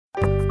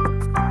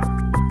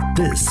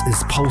This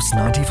is Pulse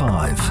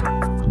 95.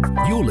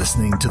 You're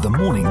listening to the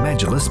Morning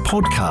Majlis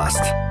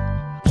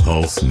podcast.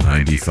 Pulse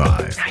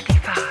 95.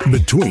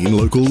 Between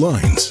local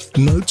lines.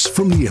 Notes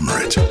from the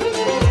Emirate.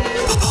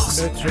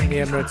 Notes from the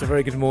Emirates. A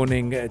very good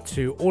morning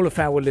to all of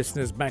our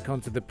listeners back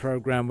onto the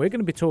program. We're going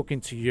to be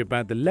talking to you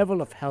about the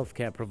level of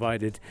healthcare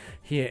provided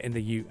here in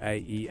the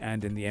UAE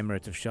and in the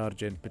Emirate of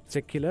Sharjah in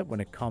particular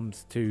when it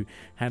comes to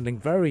handling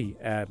very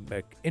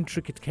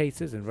intricate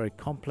cases and very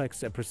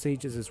complex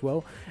procedures as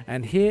well.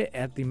 And here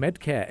at the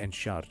Medcare in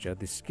Sharjah,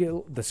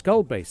 the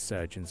skull-based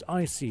surgeons,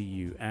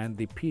 ICU and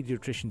the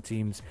pediatrician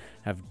teams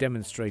have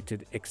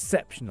demonstrated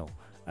exceptional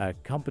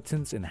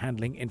competence in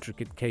handling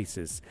intricate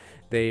cases.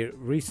 They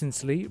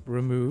recently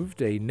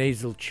removed a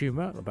nasal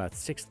tumor, about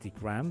 60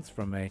 grams,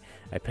 from a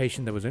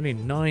patient that was only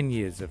 9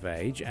 years of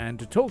age. And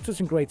to talk to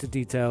us in greater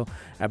detail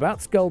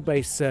about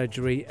skull-based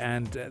surgery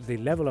and the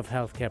level of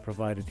healthcare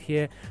provided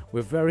here,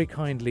 we're very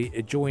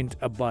kindly joined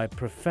by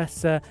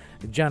Professor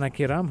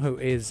Janakiram, who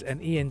is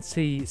an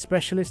ENT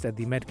specialist at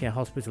the Medcare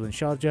Hospital in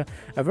Sharjah.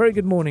 A very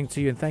good morning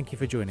to you and thank you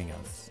for joining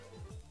us.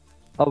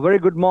 A very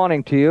good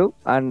morning to you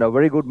and a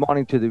very good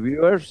morning to the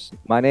viewers.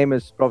 My name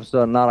is Professor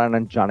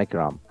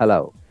Janakiram.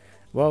 Hello.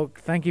 Well,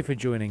 thank you for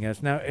joining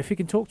us. Now, if you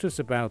can talk to us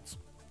about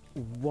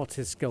what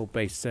is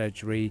skull-based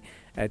surgery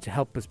to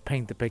help us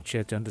paint the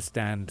picture to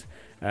understand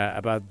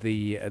about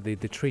the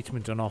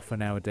treatment on offer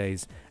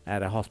nowadays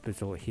at a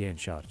hospital here in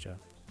Sharjah.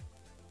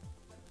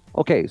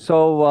 Okay,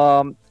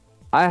 so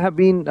I have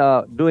been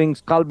doing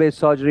skull-based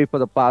surgery for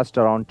the past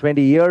around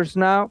 20 years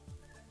now.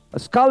 A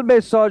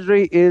skull-based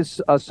surgery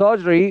is a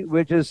surgery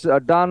which is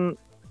done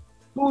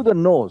through the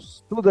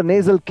nose, through the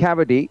nasal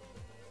cavity.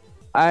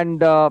 And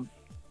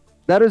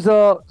there is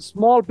a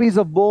small piece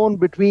of bone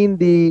between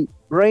the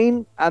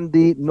brain and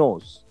the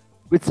nose,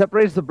 which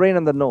separates the brain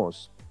and the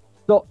nose.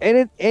 So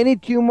any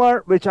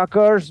tumor which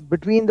occurs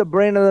between the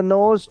brain and the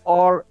nose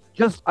or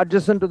just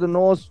adjacent to the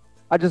nose,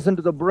 adjacent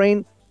to the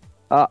brain,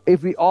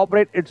 if we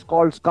operate, it's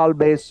called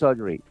skull-based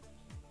surgery.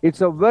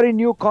 It's a very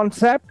new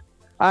concept.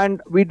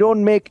 And we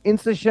don't make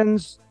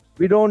incisions,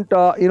 we don't,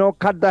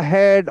 cut the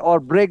head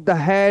or break the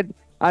head,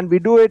 and we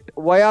do it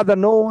via the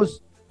nose,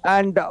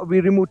 and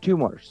we remove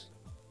tumors.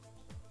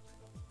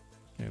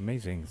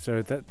 Amazing.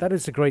 So that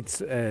is a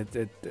great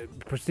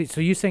procedure.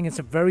 So you're saying it's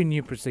a very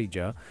new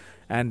procedure,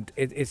 and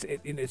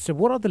so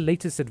what are the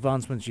latest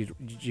advancements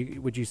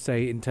would you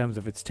say in terms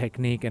of its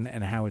technique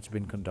and how it's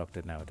been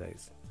conducted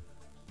nowadays?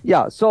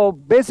 Yeah, so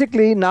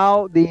basically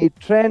now the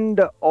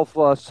trend of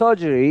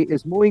surgery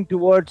is moving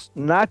towards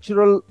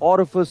natural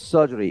orifice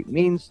surgery.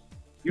 Means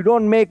you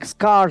don't make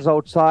scars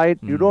outside,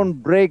 you don't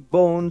break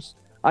bones,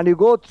 and you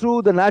go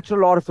through the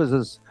natural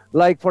orifices,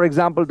 like for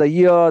example the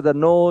ear, the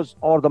nose,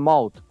 or the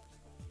mouth,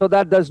 so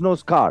that there's no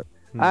scar.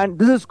 And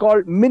this is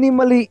called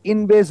minimally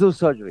invasive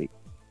surgery.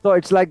 So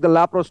it's like the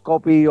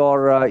laparoscopy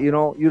or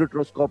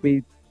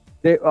ureteroscopy,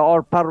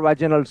 or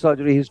paravaginal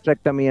surgery,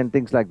 hysterectomy, and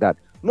things like that.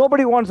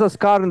 Nobody wants a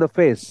scar in the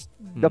face.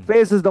 The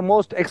face is the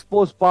most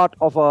exposed part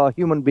of a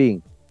human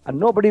being, and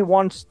nobody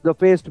wants the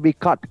face to be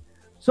cut.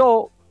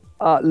 So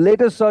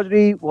latest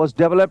surgery was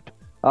developed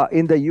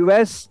in the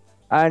US,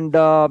 and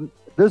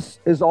this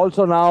is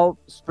also now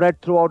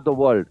spread throughout the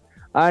world.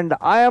 And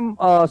I am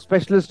a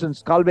specialist in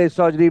skull-based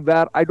surgery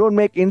where I don't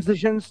make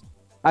incisions.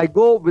 I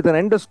go with an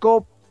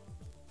endoscope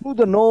through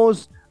the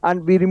nose,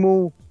 and we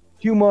remove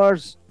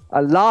tumors,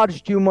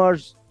 large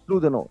tumors through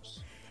the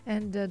nose.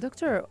 And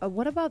doctor,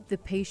 what about the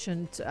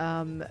patient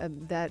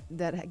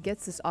that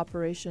gets this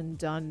operation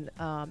done?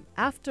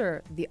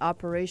 After the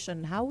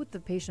operation, how would the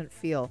patient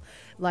feel?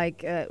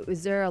 Like,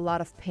 is there a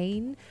lot of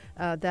pain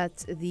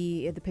that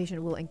the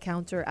patient will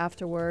encounter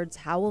afterwards?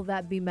 How will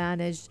that be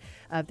managed?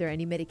 Are there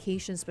any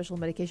medication, special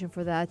medication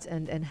for that?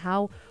 And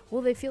how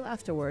will they feel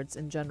afterwards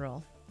in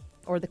general?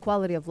 Or the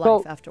quality of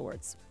life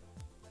afterwards?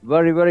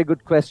 Very, very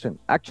good question.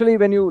 Actually,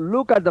 when you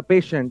look at the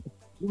patient,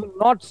 you will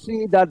not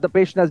see that the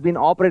patient has been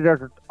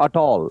operated at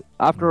all.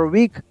 After a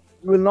week,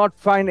 you will not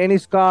find any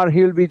scar.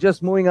 He will be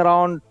just moving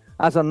around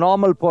as a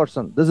normal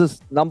person. This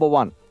is number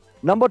one.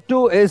 Number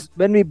two is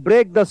when we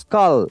break the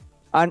skull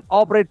and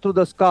operate through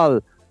the skull,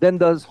 then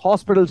the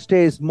hospital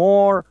stays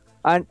more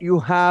and you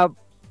have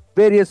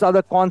various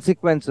other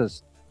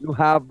consequences. You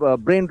have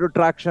brain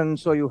retraction,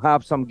 so you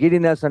have some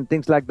giddiness and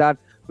things like that,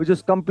 which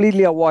is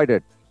completely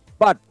avoided.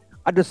 But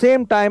at the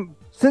same time,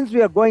 since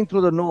we are going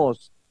through the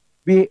nose,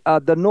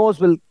 the nose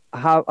will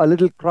have a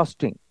little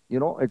crusting,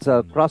 it's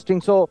a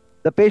crusting. So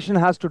the patient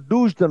has to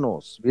douche the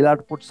nose. We'll have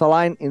to put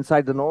saline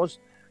inside the nose.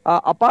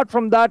 Apart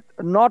from that,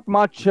 not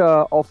much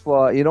of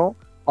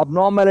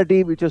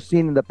abnormality which is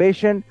seen in the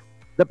patient.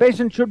 The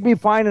patient should be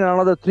fine in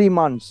another 3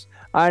 months.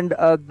 And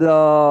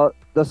the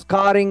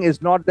scarring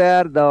is not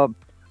there. The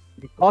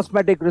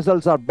cosmetic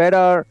results are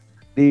better.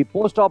 The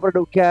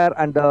post-operative care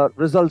and the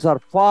results are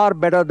far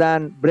better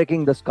than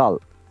breaking the skull.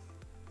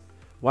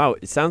 Wow,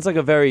 it sounds like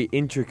a very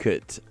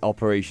intricate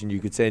operation, you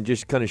could say, and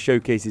just kind of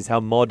showcases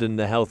how modern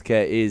the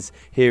healthcare is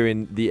here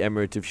in the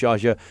Emirate of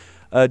Sharjah.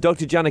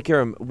 Dr.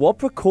 Janakiram, what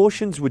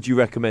precautions would you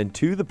recommend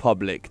to the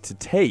public to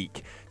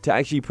take to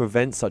actually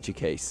prevent such a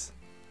case?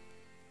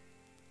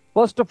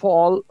 First of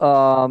all,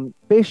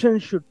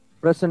 patients should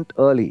present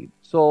early.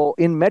 So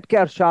in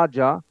Medcare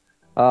Sharjah,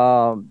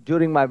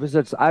 during my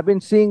visits, I've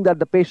been seeing that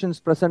the patients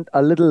present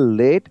a little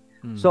late.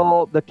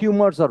 So the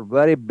tumors are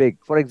very big.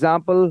 For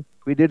example,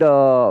 we did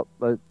a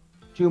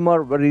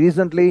tumor very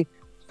recently,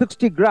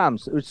 60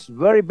 grams. It's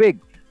very big.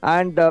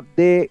 And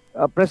they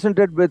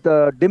presented with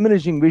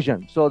diminishing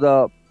vision. So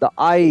the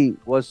eye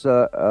was,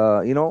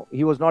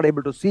 he was not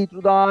able to see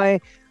through the eye.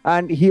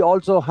 And he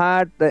also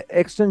had the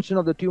extension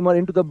of the tumor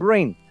into the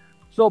brain.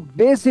 So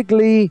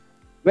basically,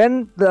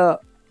 when the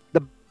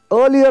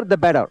earlier, the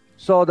better.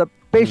 So the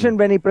patient,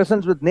 when he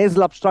presents with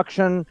nasal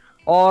obstruction,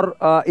 or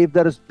if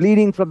there is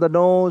bleeding from the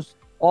nose,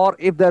 or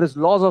if there is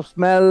loss of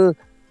smell,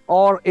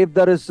 or if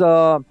there is,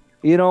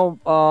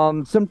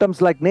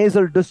 symptoms like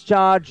nasal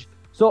discharge.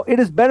 So it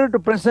is better to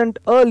present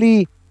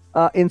early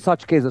in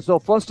such cases. So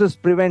first is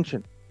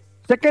prevention.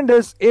 Second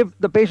is if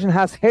the patient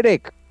has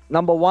headache.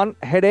 Number one,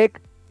 headache.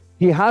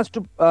 He has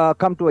to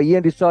come to a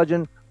ENT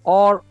surgeon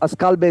or a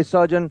skull-based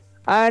surgeon.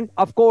 And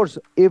of course,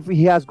 if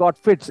he has got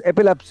fits,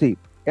 epilepsy,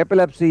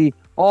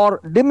 or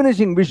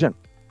diminishing vision.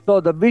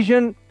 So the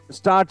vision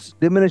starts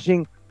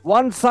diminishing.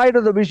 One side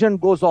of the vision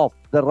goes off,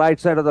 the right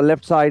side or the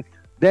left side.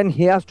 Then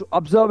he has to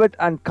observe it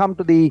and come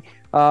to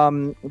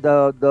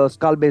the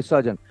skull-based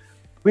surgeon.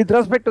 With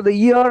respect to the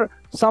ear,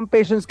 some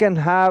patients can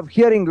have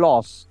hearing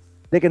loss.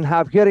 They can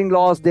have hearing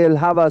loss. They'll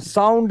have a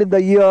sound in the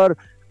ear.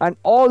 And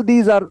all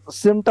these are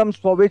symptoms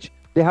for which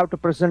they have to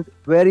present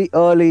very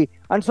early.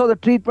 And so the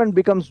treatment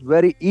becomes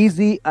very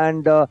easy,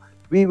 and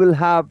we will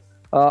have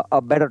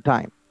a better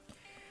time.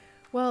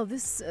 Well,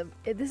 this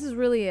is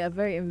really a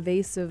very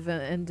invasive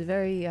and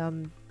very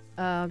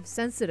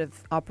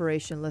sensitive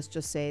operation. Let's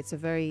just say it's a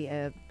very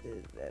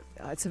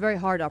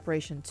hard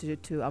operation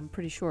to I'm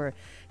pretty sure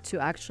to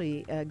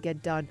actually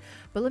get done.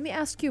 But let me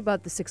ask you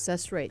about the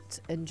success rate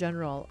in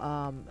general.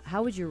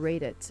 How would you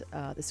rate it,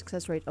 the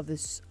success rate of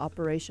this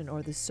operation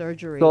or this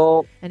surgery?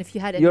 So, and if you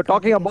had any you're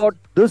talking about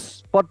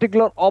this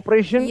particular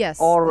operation,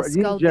 yes, or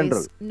in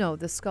general? No,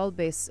 the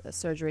skull-based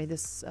surgery.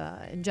 This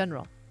in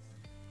general.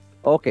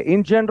 Okay,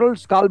 in general,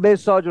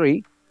 skull-based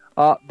surgery,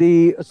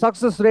 the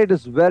success rate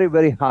is very,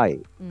 very high,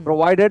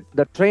 provided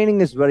the training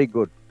is very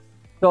good.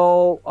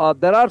 So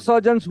there are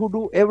surgeons who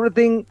do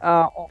everything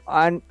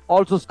and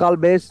also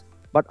skull-based,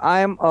 but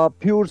I am a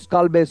pure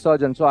skull-based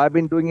surgeon. So I've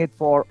been doing it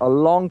for a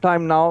long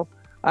time now,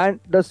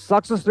 and the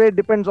success rate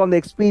depends on the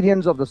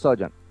experience of the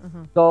surgeon.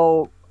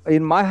 So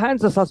in my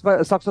hands, the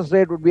success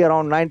rate would be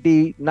around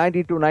 90 to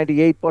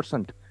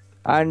 98%.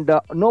 And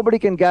nobody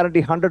can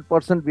guarantee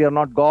 100%. We are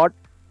not God.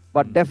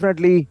 But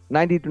definitely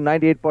 90 to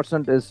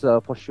 98% is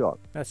for sure.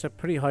 That's a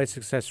pretty high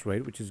success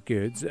rate, which is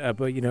good.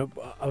 But,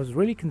 I was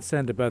really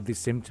concerned about these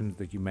symptoms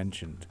that you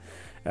mentioned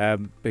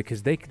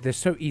because they're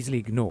so easily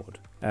ignored.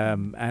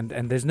 And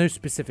there's no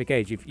specific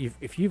age.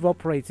 If you've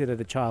operated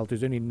at a child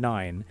who's only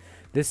 9,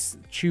 this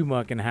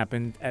tumor can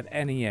happen at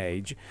any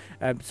age.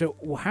 So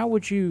how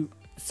would you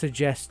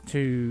suggest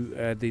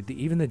to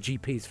even the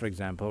GPs, for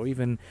example, or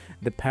even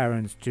the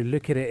parents to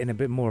look at it in a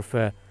bit more of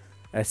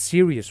a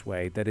serious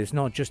way, that is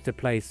not just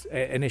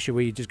an issue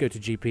where you just go to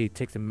GP,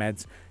 take some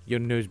meds, your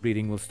nose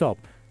bleeding will stop.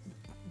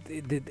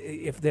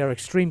 If there are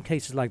extreme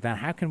cases like that,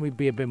 how can we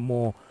be a bit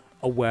more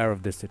aware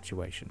of this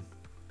situation?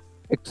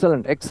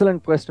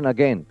 Excellent question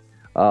again.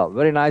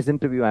 Very nice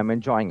interview. I'm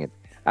enjoying it.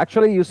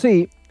 Actually, you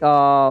see,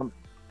 the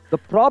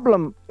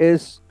problem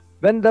is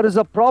when there is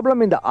a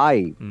problem in the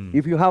eye.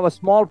 If you have a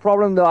small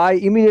problem in the eye,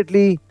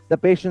 immediately the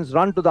patients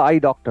run to the eye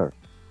doctor.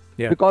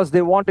 Because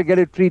they want to get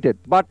it treated.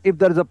 But if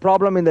there is a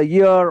problem in the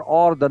ear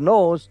or the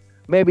nose,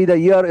 maybe the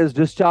ear is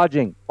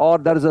discharging or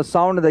there is a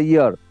sound in the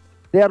ear,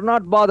 they are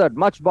not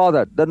much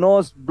bothered. The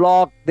nose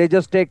blocked, they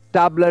just take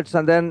tablets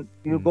and then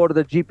you go to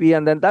the GP,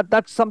 and then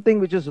that's something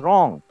which is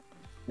wrong.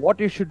 What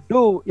you should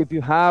do if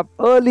you have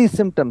early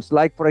symptoms,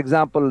 like for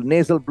example,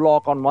 nasal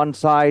block on one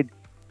side.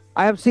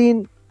 I have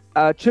seen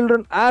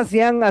children as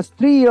young as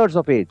 3 years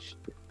of age,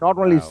 not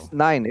only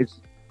 9, it's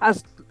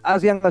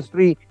as young as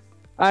 3.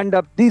 And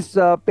these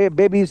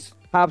babies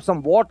have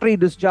some watery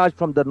discharge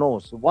from the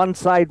nose, one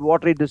side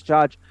watery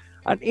discharge.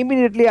 And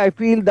immediately I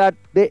feel that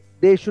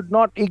they should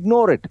not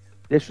ignore it.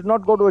 They should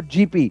not go to a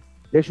GP.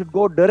 They should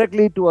go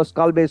directly to a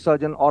skull-based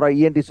surgeon or a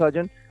ENT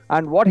surgeon.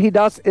 And what he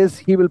does is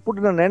he will put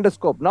in an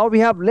endoscope. Now we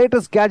have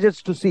latest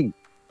gadgets to see.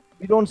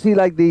 We don't see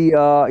like the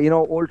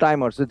old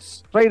timers.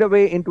 It's straight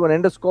away into an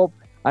endoscope,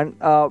 and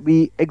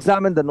we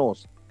examine the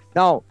nose.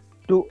 Now,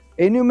 to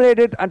enumerate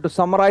it and to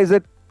summarize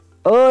it,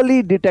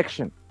 early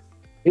detection.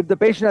 If the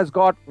patient has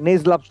got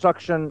nasal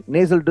obstruction,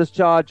 nasal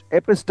discharge,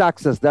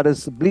 epistaxis, that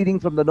is bleeding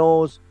from the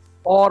nose,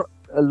 or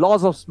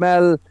loss of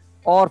smell,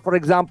 or for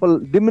example,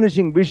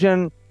 diminishing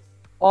vision,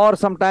 or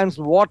sometimes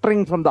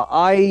watering from the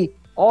eye,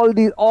 all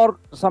these, or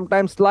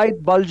sometimes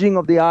slight bulging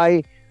of the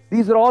eye,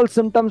 these are all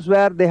symptoms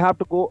where they have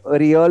to go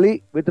very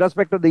early. With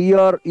respect to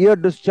the ear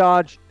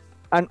discharge,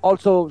 and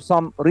also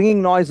some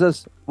ringing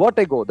noises,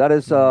 vertigo, that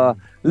is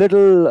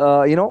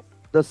little,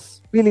 the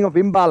feeling of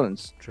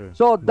imbalance. True.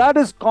 So that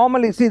is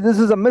commonly, this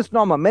is a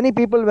misnomer. Many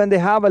people, when they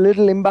have a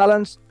little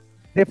imbalance,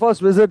 they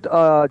first visit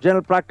a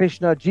general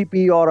practitioner,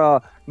 GP, or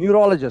a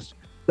neurologist.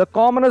 The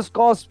commonest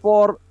cause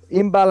for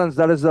imbalance,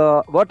 that is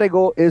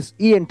vertigo, is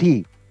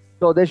ENT.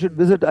 So they should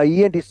visit a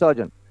ENT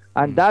surgeon.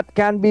 And that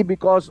can be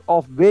because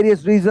of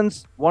various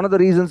reasons. One of the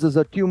reasons is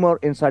a tumor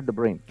inside the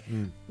brain.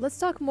 Let's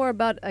talk more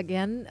about,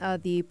 again,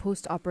 the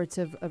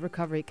post-operative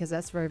recovery, because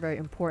that's very, very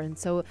important.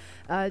 So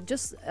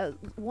just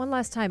one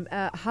last time,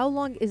 how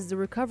long is the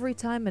recovery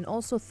time, and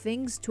also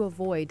things to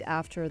avoid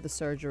after the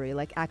surgery,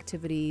 like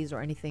activities or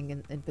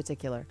anything in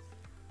particular?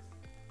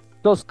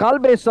 So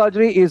skull-based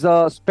surgery is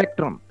a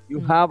spectrum.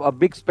 You have a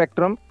big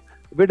spectrum.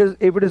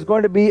 If it is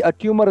going to be a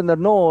tumor in the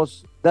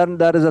nose, then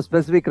there is a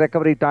specific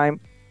recovery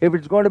time. If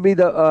it's going to be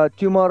the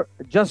tumor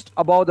just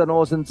above the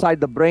nose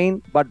inside the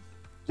brain, but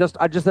just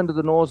adjacent to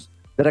the nose,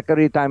 the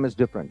recovery time is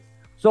different.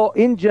 So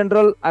in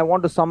general, I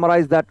want to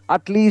summarize that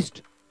at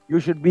least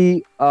you should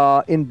be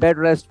in bed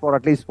rest for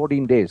at least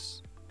 14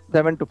 days,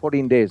 7 to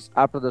 14 days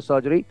after the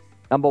surgery.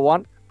 Number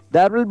one,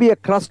 there will be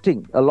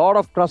a lot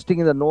of crusting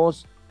in the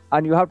nose,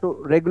 and you have to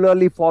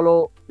regularly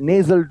follow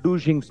nasal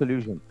douching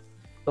solution.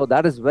 So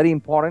that is very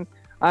important.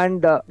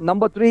 And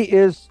number three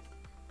is,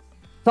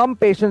 some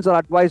patients are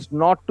advised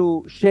not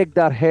to shake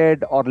their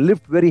head or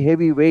lift very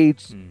heavy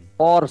weights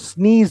or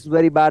sneeze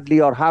very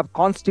badly or have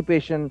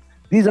constipation.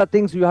 These are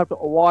things you have to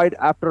avoid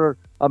after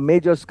a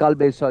major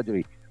skull-based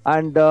surgery.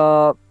 And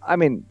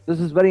this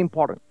is very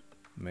important.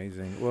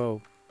 Amazing.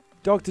 Well,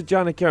 Dr.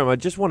 Janakiram, I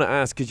just want to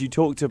ask, because you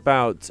talked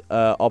about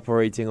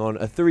operating on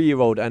a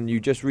 3-year-old and you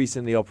just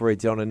recently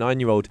operated on a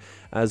 9-year-old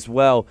as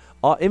well.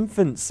 Are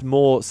infants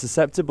more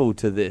susceptible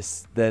to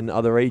this than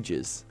other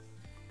ages?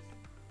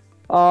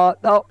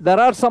 Now, there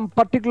are some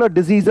particular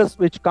diseases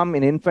which come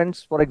in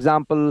infants. For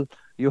example,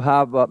 you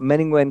have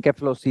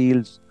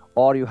meningoencephalocele,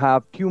 or you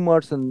have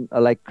tumors in,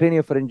 like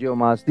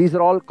craniopharyngiomas. These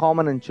are all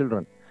common in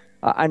children.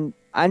 And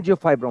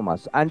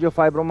angiofibromas.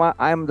 Angiofibroma,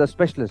 I am the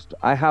specialist.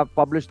 I have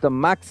published the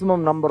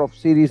maximum number of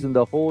series in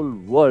the whole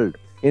world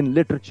in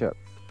literature.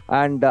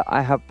 And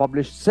I have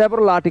published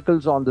several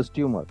articles on this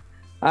tumor.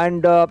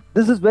 And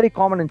this is very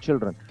common in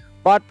children.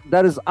 But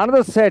there is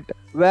another set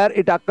where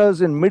it occurs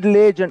in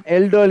middle-aged and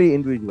elderly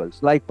individuals,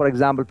 like, for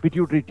example,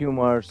 pituitary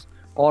tumors,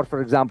 or,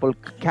 for example,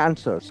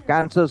 cancers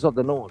of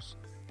the nose.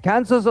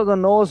 Cancers of the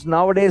nose,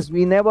 nowadays,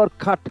 we never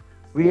cut.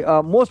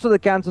 Most of the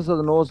cancers of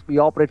the nose, we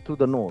operate through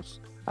the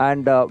nose,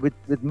 and with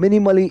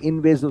minimally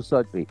invasive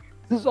surgery.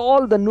 This is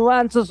all the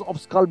nuances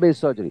of skull-based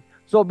surgery.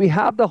 So we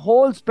have the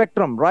whole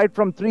spectrum, right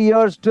from 3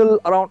 years till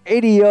around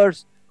 80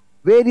 years,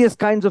 various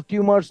kinds of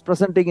tumors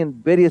presenting in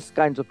various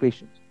kinds of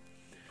patients.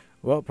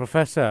 Well,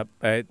 Professor,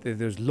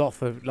 there's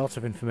lots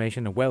of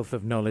information, a wealth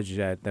of knowledge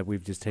that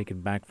we've just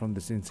taken back from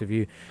this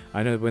interview.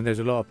 I know when there's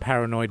a lot of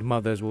paranoid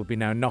mothers will be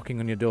now knocking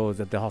on your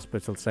doors at the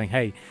hospital saying,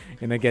 hey,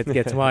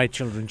 get my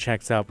children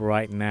checked up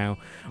right now.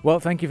 Well,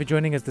 thank you for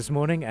joining us this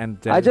morning.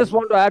 And I just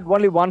want to add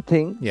only one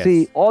thing. Yes.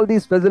 See, all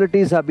these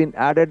facilities have been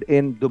added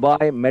in Dubai,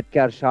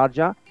 Medcare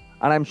Sharjah,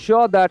 and I'm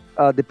sure that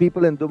the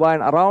people in Dubai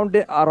and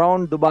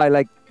around Dubai,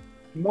 like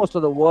most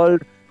of the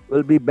world,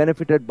 will be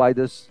benefited by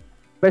this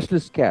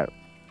specialist care.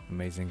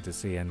 Amazing to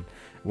see, and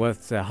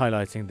worth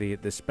highlighting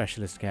the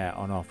specialist care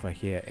on offer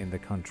here in the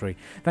country.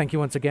 Thank you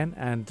once again,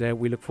 and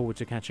we look forward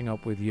to catching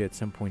up with you at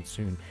some point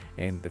soon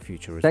in the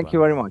future as well. Thank you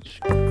very much.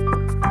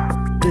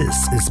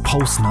 This is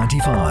Pulse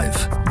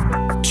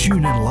 95.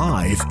 Tune in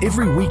live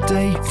every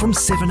weekday from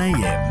 7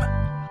 a.m.